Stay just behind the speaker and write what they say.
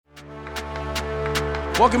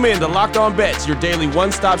Welcome in to Locked On Bets, your daily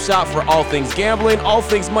one-stop shop for all things gambling, all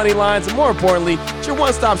things money lines, and more importantly, it's your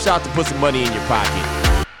one-stop shop to put some money in your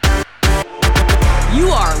pocket. You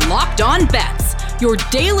are Locked On Bets, your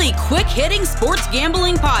daily quick-hitting sports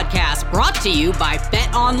gambling podcast brought to you by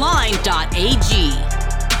BetOnline.ag.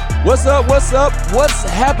 What's up? What's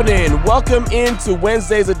happening? Welcome into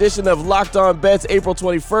Wednesday's edition of Locked On Bets, April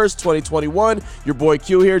 21st, 2021. Your boy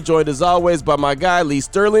Q here, joined as always by my guy Lee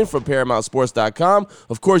Sterling from ParamountSports.com.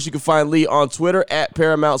 Of course, you can find Lee on Twitter at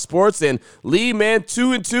Paramount Sports. And Lee, man,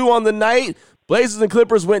 2-2 on the night. Blazers and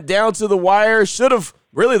Clippers went down to the wire.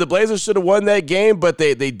 The Blazers should have won that game, but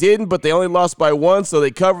they didn't, but they only lost by one, so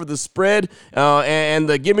they covered the spread. And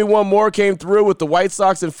the Give Me One More came through with the White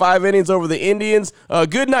Sox in 5 innings over the Indians.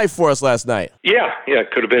 Good night for us last night. Yeah, it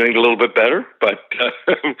could have been a little bit better, but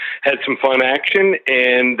had some fun action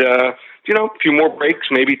and, a few more breaks.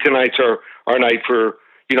 Maybe tonight's our night for,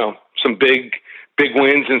 some big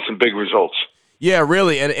wins and some big results. Yeah,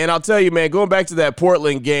 really, and I'll tell you, man, going back to that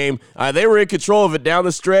Portland game, they were in control of it down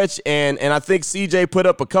the stretch, and I think CJ put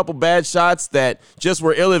up a couple bad shots that just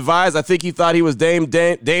were ill-advised. I think he thought he was Dame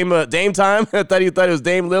time. I thought he was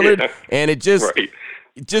Dame Lillard, and it just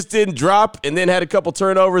didn't drop, and then had a couple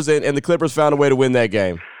turnovers, and the Clippers found a way to win that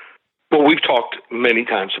game. Well, we've talked many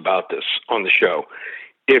times about this on the show.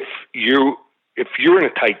 If you're in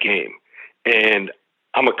a tight game, and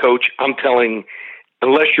I'm a coach, I'm telling.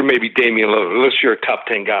 Unless you're maybe Damian Lillard, unless you're a top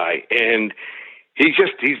 10 guy, and he's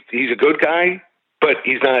a good guy, but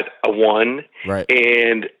he's not a one. Right.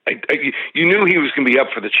 And you knew he was going to be up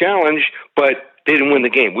for the challenge, but they didn't win the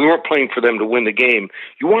game. We weren't playing for them to win the game.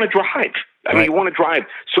 You want to drive. You want to drive.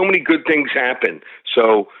 So many good things happen.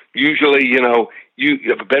 So usually, you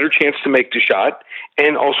have a better chance to make the shot,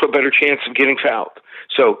 and also a better chance of getting fouled.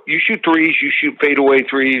 So you shoot threes, you shoot fadeaway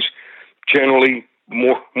threes. Generally,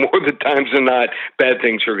 more the times than not, bad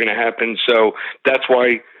things are going to happen. So that's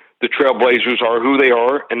why the Trailblazers are who they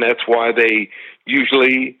are, and that's why they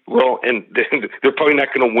usually and they're probably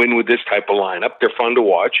not going to win with this type of lineup. They're fun to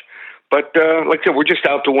watch, but like I said, we're just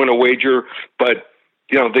out to win a wager. But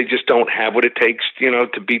they just don't have what it takes,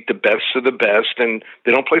 to beat the best of the best, and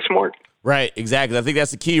they don't play smart. Right, exactly. I think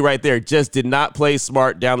that's the key right there. Just did not play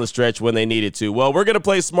smart down the stretch when they needed to. Well, we're going to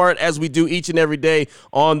play smart as we do each and every day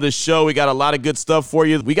on the show. We got a lot of good stuff for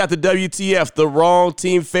you. We got the WTF, the wrong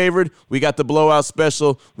team favored. We got the blowout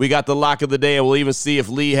special. We got the lock of the day, and we'll even see if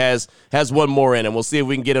Lee has one more in, and we'll see if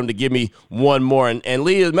we can get him to give me one more. And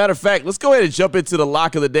Lee, as a matter of fact, let's go ahead and jump into the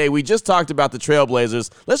lock of the day. We just talked about the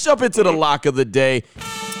Trailblazers. Let's jump into the lock of the day.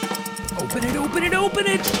 Open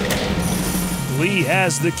it. Lee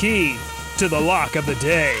has the key to the lock of the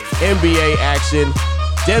day. NBA action.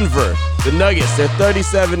 Denver, the Nuggets, they're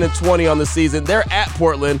 37-20 on the season. They're at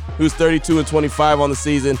Portland, who's 32-25 on the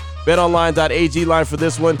season. BetOnline.ag line for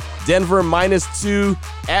this one. Denver -2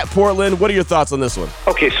 at Portland. What are your thoughts on this one?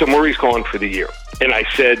 Okay, so Murray's gone for the year. And I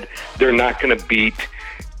said they're not going to beat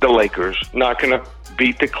the Lakers, not going to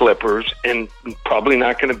beat the Clippers, and probably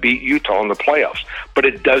not going to beat Utah in the playoffs. But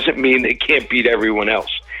it doesn't mean they can't beat everyone else.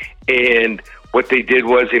 And what they did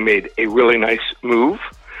was they made a really nice move.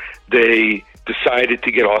 They decided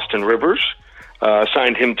to get Austin Rivers,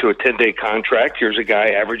 signed him to a 10-day contract. Here's a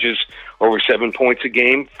guy averages over 7 points a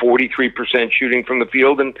game, 43% shooting from the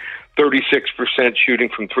field, and 36% shooting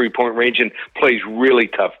from three-point range, and plays really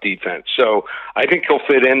tough defense. So I think he'll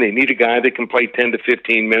fit in. They need a guy that can play 10 to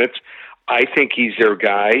 15 minutes. I think he's their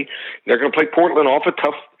guy. They're going to play Portland off a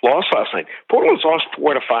tough loss last night. Portland's lost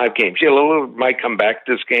 4 out of 5 games. Yeah, Lillard might come back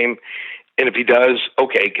this game. And if he does,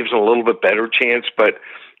 okay, it gives them a little bit better chance. But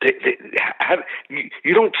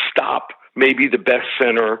you don't stop maybe the best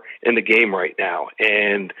center in the game right now.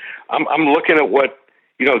 And I'm looking at what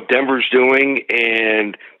Denver's doing,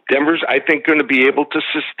 and Denver's, I think, going to be able to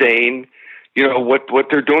sustain what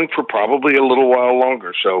they're doing for probably a little while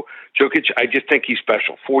longer. So Jokic, I just think he's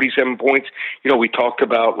special. 47 points. We talked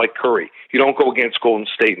about like Curry. You don't go against Golden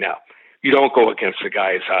State now. You don't go against a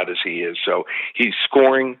guy as hot as he is. So he's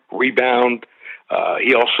scoring, rebound.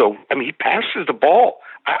 He also, he passes the ball.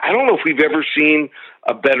 I don't know if we've ever seen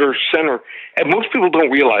a better center. And most people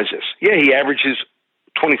don't realize this. Yeah, he averages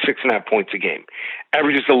 26.5 points a game,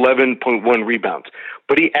 averages 11.1 rebounds,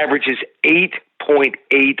 but he averages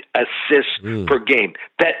 8.8 assists per game.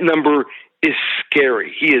 That number is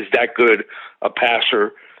scary. He is that good a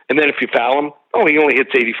passer. And then if you foul him, he only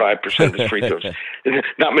hits 85% of his free throws.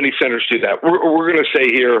 Not many centers do that. We're going to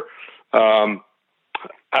say here, I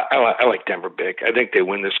like Denver big. I think they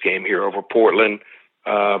win this game here over Portland,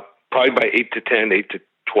 probably by 8 to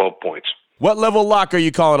 12 points. What level lock are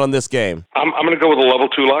you calling on this game? I'm going to go with a level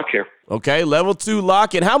 2 lock here. Okay, level 2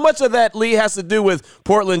 lock. And how much of that, Lee, has to do with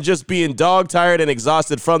Portland just being dog-tired and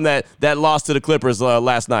exhausted from that loss to the Clippers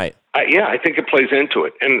last night? Yeah, I think it plays into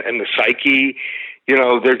it. And the psyche,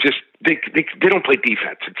 they're just they don't play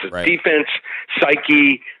defense. It's a right. Defense,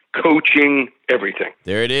 psyche, coaching, everything.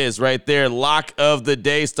 There it is right there. Lock of the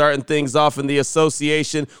day, starting things off in the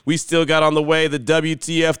association. We still got on the way the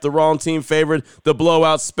WTF, the wrong team favored, the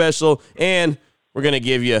blowout special, and we're going to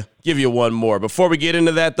give you one more. Before we get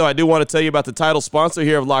into that, though, I do want to tell you about the title sponsor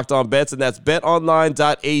here of Locked On Bets, and that's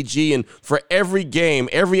betonline.ag. And for every game,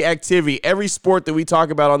 every activity, every sport that we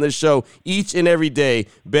talk about on this show, each and every day,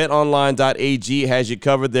 betonline.ag has you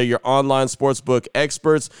covered. They're your online sportsbook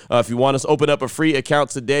experts. If you want to open up a free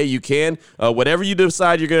account today, you can. Whatever you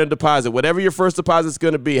decide you're going to deposit, whatever your first deposit is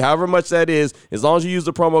going to be, however much that is, as long as you use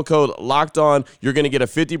the promo code Locked On, you're going to get a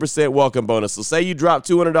 50% welcome bonus. So say you drop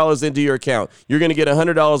 $200 into your account, you're going to get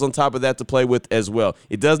 $100 on top of that to play with as well.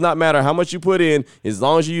 It does not matter how much you put in. As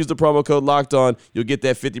long as you use the promo code Locked On, you'll get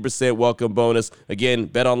that 50% welcome bonus. Again,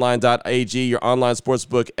 betonline.ag, your online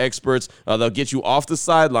sportsbook experts. They'll get you off the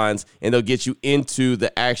sidelines and they'll get you into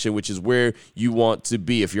the action, which is where you want to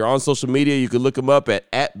be. If you're on social media, you can look them up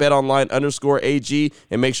at betonline_AG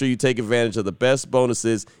and make sure you take advantage of the best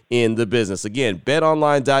bonuses in the business. Again,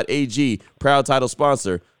 betonline.ag, proud title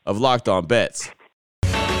sponsor of Locked On Bets.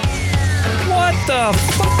 What the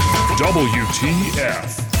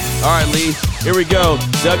WTF? All right, Lee, here we go.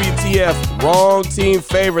 WTF, wrong team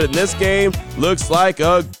favorite. And this game looks like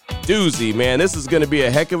a doozy, man. This is going to be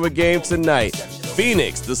a heck of a game tonight.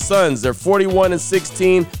 Phoenix, the Suns, they're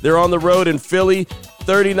 41-16. They're on the road in Philly,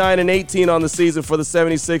 39-18 on the season for the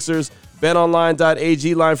 76ers.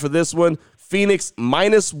 BetOnline.ag line for this one. Phoenix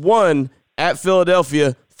 -1 at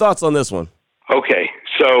Philadelphia. Thoughts on this one? Okay,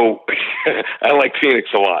 so I like Phoenix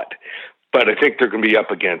a lot, but I think they're going to be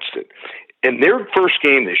up against it. In their first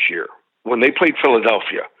game this year, when they played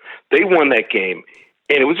Philadelphia, they won that game,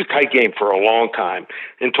 and it was a tight game for a long time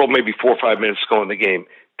until maybe 4 or 5 minutes to go in the game.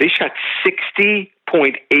 They shot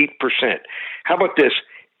 60.8%. How about this?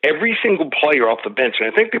 Every single player off the bench, and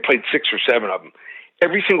I think they played 6 or 7 of them,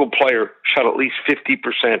 every single player shot at least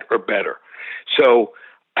 50% or better. So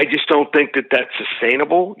I just don't think that that's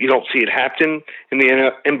sustainable. You don't see it happen in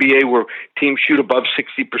the NBA where teams shoot above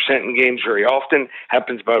 60% in games very often.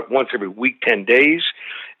 Happens about once every week, 10 days.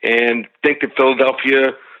 And think that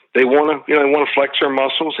Philadelphia, they want to flex their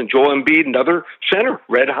muscles. And Joel Embiid, another center,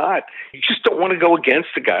 red hot. You just don't want to go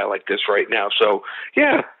against a guy like this right now. So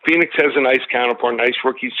yeah, Phoenix has a nice counterpart, nice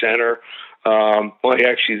rookie center. Well, he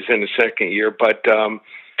actually is in his second year, but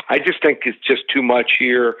I just think it's just too much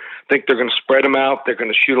here. I think they're going to spread them out. They're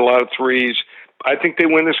going to shoot a lot of threes. I think they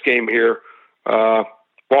win this game here.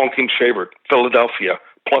 Wrong team's favored. Philadelphia,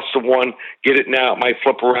 +1. Get it now. It might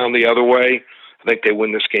flip around the other way. I think they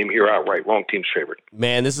win this game here outright. Wrong team's favored.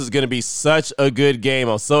 Man, this is going to be such a good game.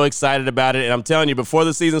 I'm so excited about it. And I'm telling you, before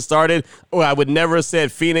the season started, I would never have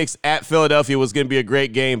said Phoenix at Philadelphia was going to be a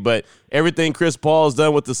great game. But everything Chris Paul has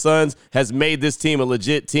done with the Suns has made this team a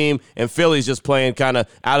legit team. And Philly's just playing kind of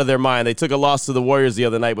out of their mind. They took a loss to the Warriors the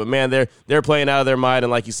other night. But, man, they're playing out of their mind.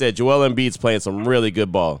 And like you said, Joel Embiid's playing some really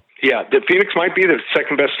good ball. Yeah, the Phoenix might be the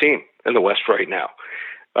second best team in the West right now.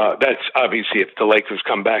 That's obviously if the Lakers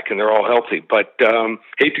come back and they're all healthy. But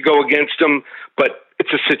hate to go against them, but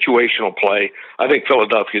it's a situational play. I think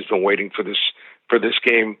Philadelphia's been waiting for this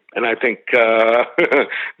game, and I think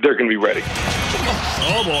they're going to be ready.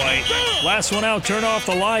 Oh, boy. Last one out, turn off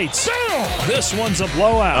the lights. This one's a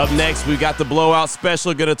blowout. Up next, we've got the blowout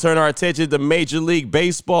special. Going to turn our attention to Major League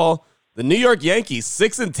Baseball. The New York Yankees,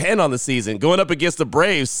 6-10 on the season, going up against the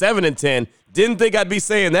Braves, 7-10. Didn't think I'd be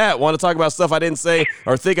saying that. Want to talk about stuff I didn't say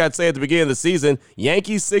or think I'd say at the beginning of the season.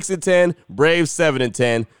 Yankees 6-10, Braves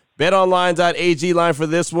 7-10. BetOnline.ag line for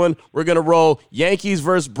this one. We're going to roll Yankees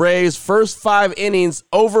versus Braves. First 5 innings,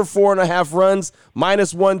 over 4.5 runs,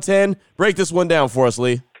 -110. Break this one down for us,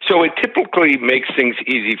 Lee. So it typically makes things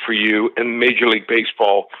easy for you in Major League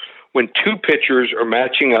Baseball when 2 pitchers are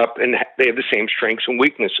matching up and they have the same strengths and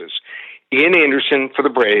weaknesses. Ian Anderson for the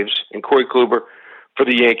Braves and Corey Kluber for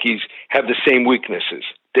the Yankees have the same weaknesses.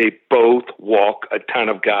 They both walk a ton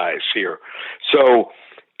of guys here. So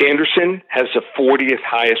Anderson has the 40th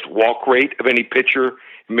highest walk rate of any pitcher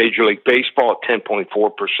in Major League Baseball at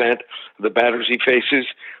 10.4% of the batters he faces.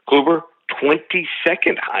 Kluber,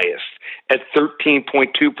 22nd highest at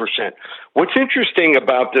 13.2%. What's interesting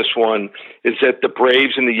about this one is that the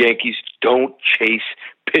Braves and the Yankees don't chase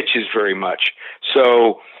pitches very much.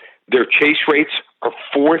 So their chase rates are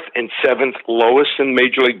 4th and 7th lowest in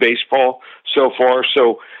Major League Baseball so far.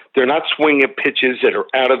 So they're not swinging at pitches that are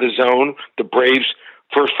out of the zone. The Braves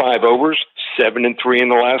First 5 overs, 7-3 in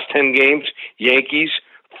the last 10 games. Yankees,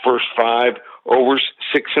 first 5 overs,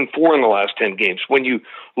 6-4 in the last 10 games. When you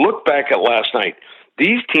look back at last night,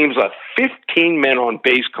 these teams left 15 men on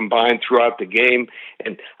base combined throughout the game,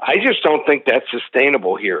 and I just don't think that's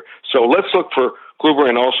sustainable here. So let's look for Kluber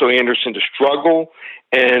and also Anderson to struggle,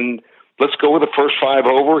 and let's go with the first 5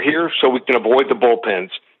 over here so we can avoid the bullpens.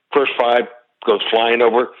 First 5 goes flying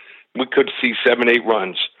over. We could see 7-8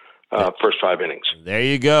 runs. First 5 innings. There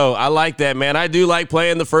you go. I like that, man. I do like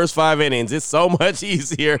playing the first 5 innings. It's so much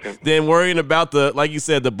easier than worrying about like you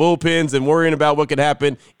said, the bullpens and worrying about what could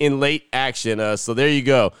happen in late action. So there you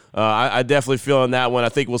go. I definitely feel on that one. I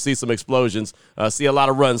think we'll see some explosions, see a lot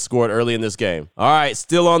of runs scored early in this game. All right,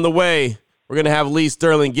 still on the way. We're going to have Lee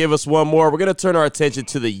Sterling give us one more. We're going to turn our attention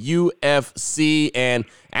to the UFC, and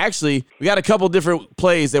actually, we got a couple different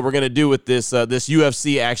plays that we're going to do with this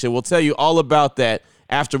UFC action. We'll tell you all about that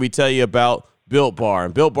after we tell you about Built Bar.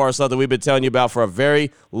 And Built Bar is something we've been telling you about for a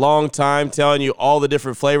very long time, telling you all the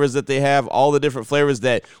different flavors that they have, all the different flavors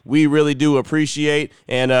that we really do appreciate.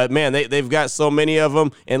 And, man, they've got so many of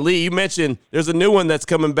them. And, Lee, you mentioned there's a new one that's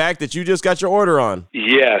coming back that you just got your order on.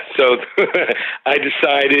 Yeah, so I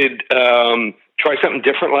decided try something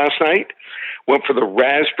different last night. Went for the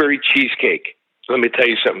raspberry cheesecake. Let me tell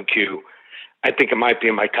you something, Q. I think it might be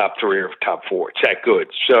in my top 3 or top 4. It's that good.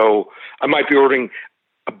 So I might be ordering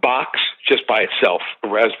a box just by itself, a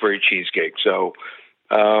raspberry cheesecake. So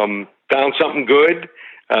found something good,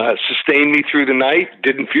 sustained me through the night,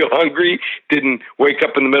 didn't feel hungry, didn't wake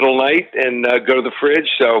up in the middle of the night and go to the fridge.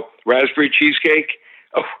 So raspberry cheesecake,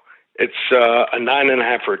 it's a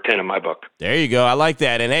 9.5 or a 10 in my book. There you go. I like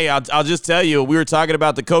that. And, hey, I'll just tell you, we were talking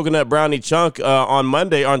about the coconut brownie chunk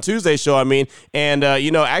on Tuesday's show, and,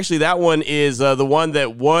 actually that one is the one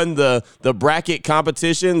that won the bracket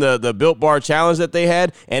competition, the Built Bar challenge that they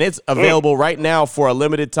had, and it's available right now for a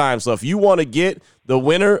limited time. So if you want to get the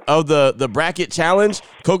winner of the bracket challenge,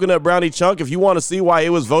 coconut brownie chunk, if you want to see why it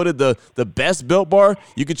was voted the best Built Bar,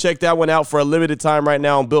 you can check that one out for a limited time right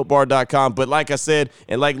now on BuiltBar.com. But like I said,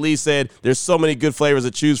 and like Lee said, there's so many good flavors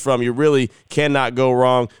to choose from. You really cannot go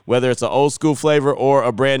wrong, whether it's an old school flavor or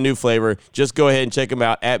a brand new flavor. Just go ahead and check them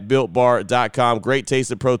out at BuiltBar.com. Great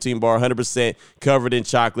tasting protein bar, 100% covered in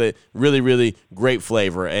chocolate. Really, really great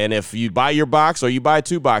flavor. And if you buy your box or you buy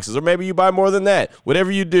 2 boxes or maybe you buy more than that,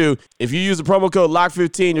 whatever you do, if you use the promo code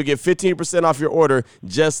LOCK15, you'll get 15% off your order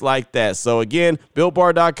just like that. So again,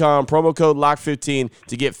 BuiltBar.com, promo code LOCK15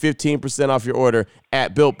 to get 15% off your order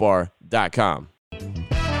at BuiltBar.com.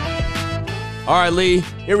 All right, Lee,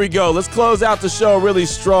 here we go. Let's close out the show really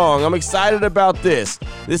strong. I'm excited about this.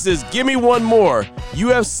 This is Gimme One More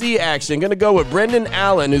UFC action. Going to go with Brendan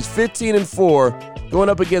Allen, who's 15-4, going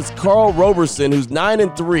up against Carl Roberson, who's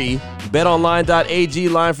 9-3. BetOnline.ag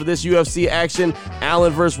line for this UFC action.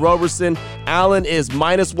 Allen versus Roberson. Allen is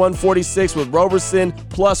 -146 with Roberson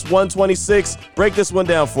 +126. Break this one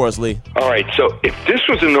down for us, Lee. All right, so if this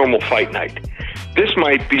was a normal fight night, this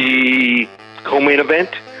might be co-main event,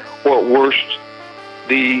 or at worst,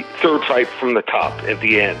 the third fight from the top at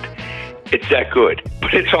the end. It's that good.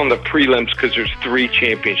 But it's on the prelims because there's 3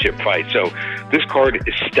 championship fights. So this card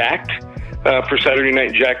is stacked for Saturday night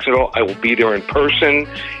in Jacksonville. I will be there in person,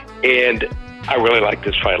 and I really like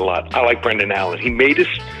this fight a lot. I like Brendan Allen. He made his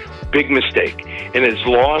big mistake in his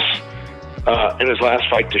loss in his last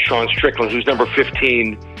fight to Sean Strickland, who's number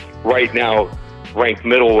 15 right now, ranked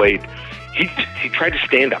middleweight. He tried to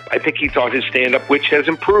stand up. I think he thought his stand-up, which has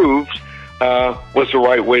improved, was the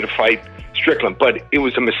right way to fight Strickland. But it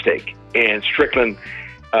was a mistake, and Strickland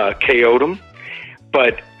KO'd him.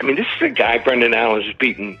 But, this is a guy, Brendan Allen, who's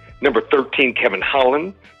beaten number 13 Kevin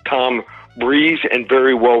Holland, Tom Breeze, and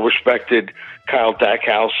very well-respected Kyle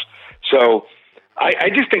Dackhouse. So I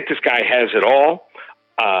just think this guy has it all.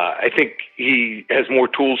 I think he has more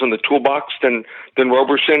tools in the toolbox than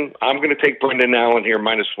Roberson. I'm going to take Brendan Allen here,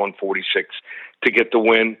 -146 to get the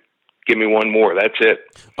win. Give me one more. That's it.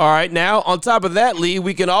 All right. Now, on top of that, Lee,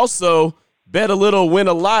 we can also bet a little, win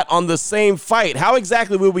a lot on the same fight. How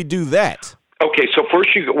exactly will we do that? Okay, so first,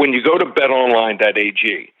 when you go to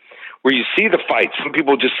betonline.ag, where you see the fights, some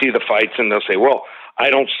people just see the fights and they'll say, well, I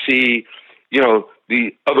don't see,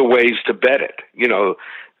 the other ways to bet it,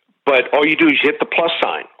 But all you do is you hit the plus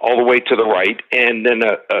sign all the way to the right, and then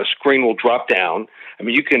a screen will drop down.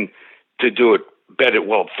 You can, bet it,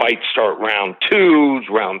 fights start round 2,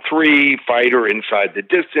 round 3, fighter inside the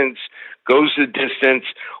distance, goes the distance,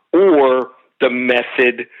 or the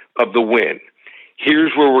method of the win.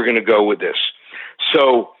 Here's where we're going to go with this.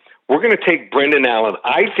 So we're going to take Brendan Allen.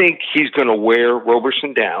 I think he's going to wear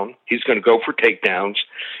Roberson down. He's going to go for takedowns.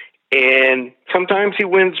 And sometimes he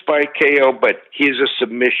wins by KO, but he is a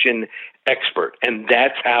submission expert. And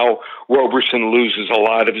that's how Roberson loses a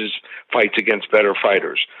lot of his fights against better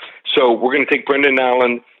fighters. So we're going to take Brendan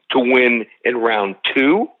Allen to win in round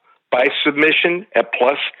 2 by submission at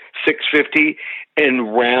plus 650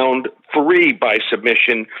 and round 3 by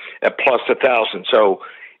submission at plus 1,000. So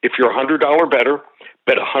if you're $100 better,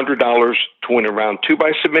 bet $100 to win in round 2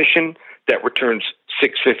 by submission. That returns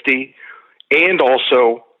 $650. And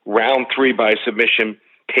also round 3 by submission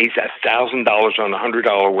pays $1,000 on a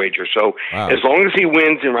 $100 wager. So as long as he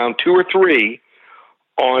wins in round 2 or 3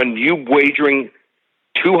 on you wagering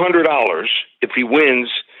 $200, if he wins,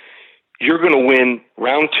 you're going to win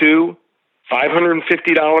round 2, $550.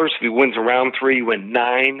 If he wins in round 3, you win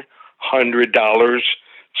 $900.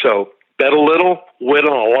 So bet a little, win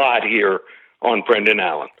a lot here on Brendan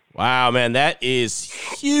Allen. Wow, man, that is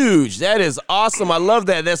huge. That is awesome. I love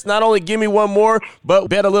that. That's not only give me one more, but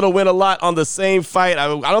bet a little, win a lot on the same fight. I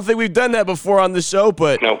don't think we've done that before on the show,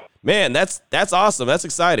 but no. Man, that's awesome. That's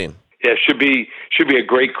exciting. Yeah, should be a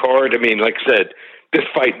great card. I mean, like I said, this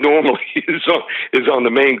fight normally is on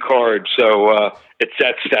the main card, so it's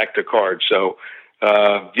that stacked of cards. So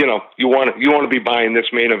you want to be buying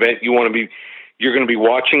this main event. You're going to be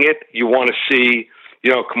watching it. You want to see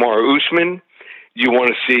Kamaru Usman. You want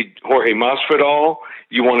to see Jorge Masvidal.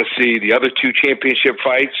 You want to see the other 2 championship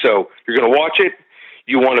fights. So you're going to watch it,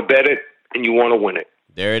 you want to bet it, and you want to win it.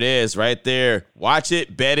 There it is right there. Watch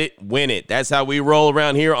it, bet it, win it. That's how we roll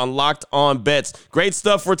around here on Locked On Bets. Great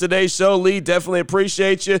stuff for today's show, Lee. Definitely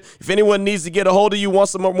appreciate you. If anyone needs to get a hold of you,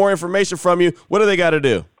 wants some more information from you, what do they got to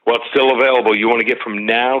do? Well, it's still available. You want to get from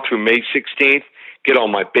now through May 16th, get all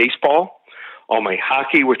my baseball, all my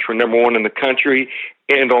hockey, which we're number 1 in the country,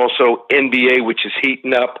 and also NBA, which is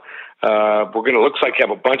heating up. We're going to, looks like, have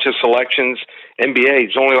a bunch of selections. NBA,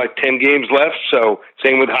 there's only like 10 games left, so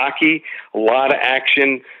same with hockey, a lot of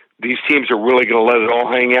action. These teams are really going to let it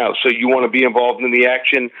all hang out. So you want to be involved in the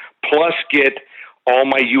action, plus get all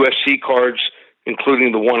my UFC cards,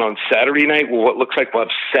 including the one on Saturday night, where what looks like we'll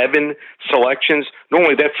have 7 selections.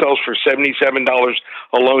 Normally that sells for $77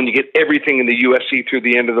 alone. You get everything in the UFC through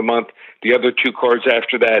the end of the month. The other 2 cards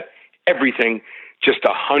after that, everything, just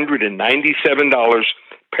 $197.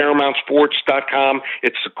 ParamountSports.com.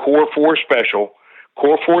 It's the Core 4 special.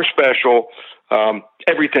 Core 4 special.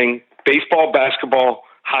 Everything, baseball, basketball,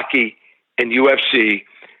 hockey, and UFC.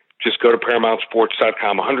 Just go to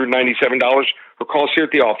ParamountSports.com. $197 or call us here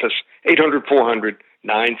at the office,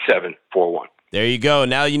 800-400-9741. There you go.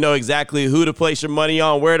 Now you know exactly who to place your money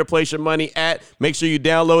on, where to place your money at. Make sure you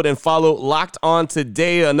download and follow Locked On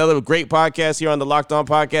Today, another great podcast here on the Locked On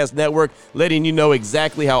Podcast Network, letting you know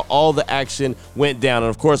exactly how all the action went down. And,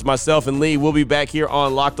 of course, myself and Lee will be back here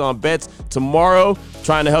on Locked On Bets tomorrow,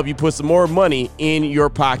 trying to help you put some more money in your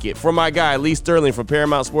pocket. For my guy, Lee Sterling from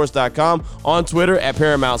ParamountSports.com, on Twitter at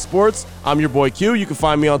Paramount Sports. I'm your boy Q. You can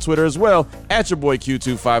find me on Twitter as well at your boy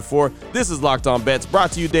Q254. This is Locked On Bets,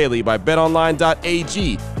 brought to you daily by BetOnline.ag,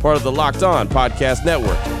 part of the Locked On Podcast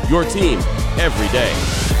Network. Your team every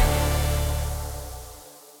day.